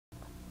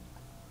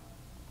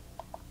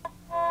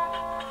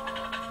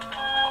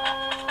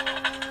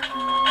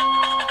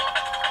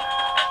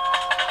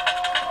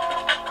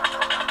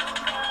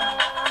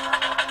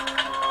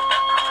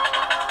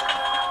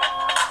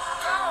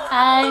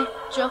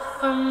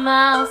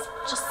miles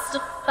just to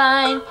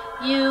find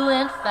you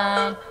and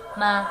find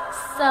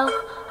myself.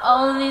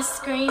 All these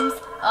screams,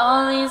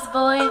 all these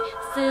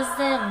voices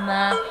in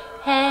my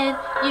head.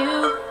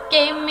 You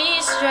gave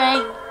me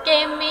strength,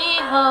 gave me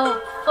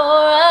hope for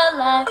a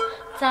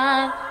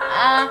lifetime.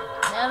 I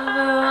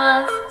never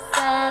was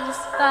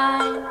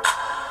satisfied.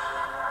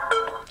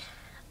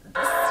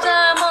 This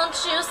time won't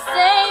you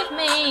save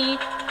me?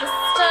 This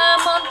time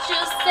won't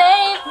you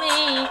save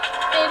me?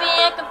 Baby,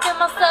 I can feel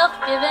myself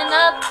giving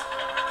up,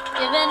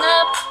 giving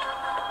up.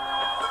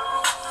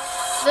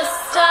 This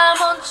time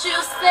won't you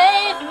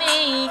save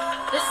me?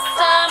 This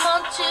time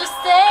won't you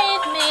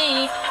save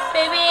me?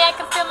 Baby, I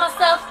can feel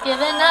myself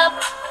giving up,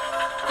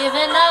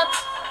 giving up,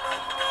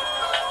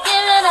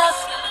 giving up.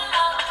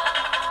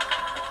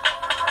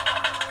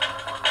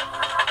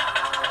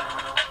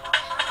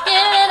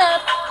 Give it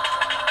up,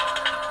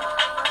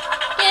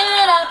 give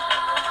it up.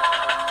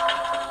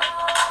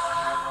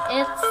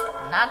 It's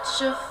not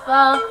your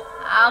fault,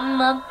 I'm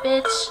a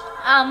bitch,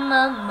 I'm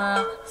a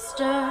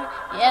monster.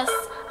 Yes,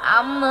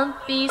 I'm a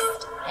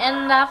beast,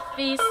 and I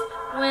feast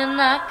when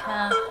I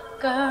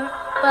conquer.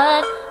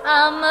 But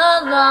I'm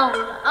alone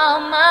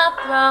on my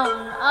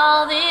throne,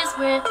 all these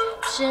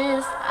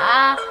riches.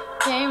 I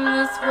came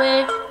this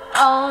way,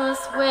 all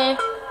this way,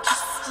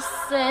 just to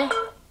say,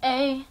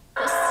 hey,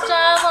 this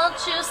time won't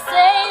you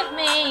save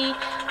me?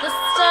 This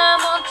time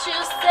won't you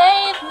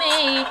save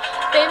me?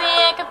 Baby,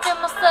 I can feel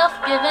myself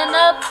giving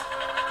up,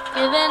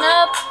 giving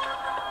up.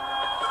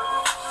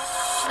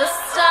 This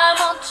time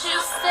won't you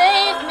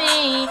save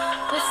me?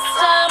 This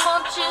time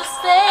won't you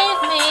save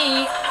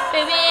me?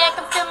 Baby, I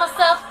can feel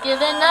myself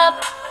giving up,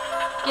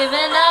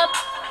 giving up,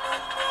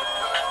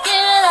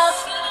 giving up.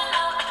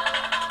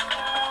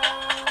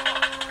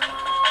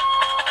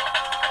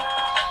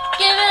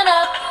 Giving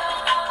up,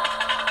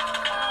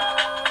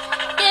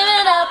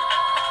 giving up.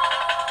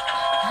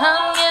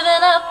 I'm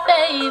giving up,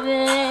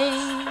 baby.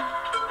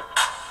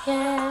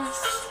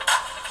 Yes,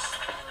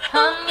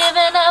 I'm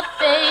giving up,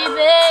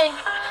 baby.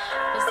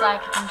 It's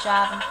like I've been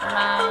driving for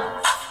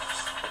miles,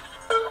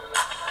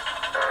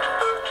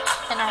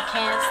 and I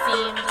can't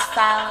seem to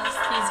silence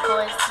these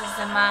voices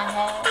in my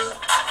head.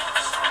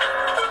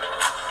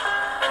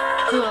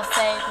 Who will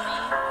save me?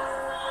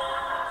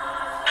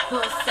 Who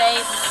will save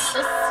me?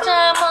 This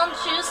time won't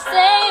you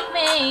save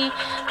me?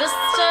 This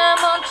time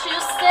won't you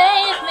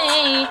save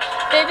me?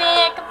 Baby,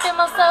 I can feel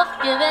myself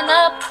giving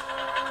up,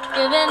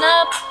 giving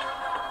up.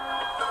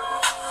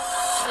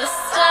 This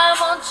time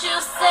won't you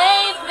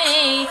save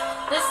me?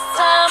 This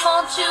time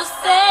won't you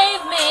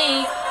save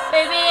me?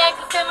 Baby, I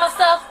can feel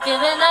myself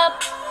giving up,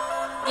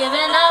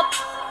 giving up,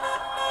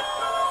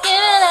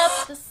 giving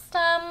up. This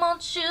time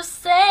won't you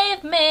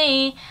save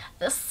me?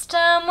 This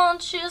time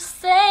won't you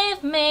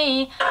save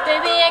me?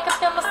 Baby, I can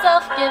feel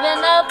myself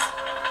giving up,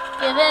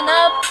 giving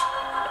up.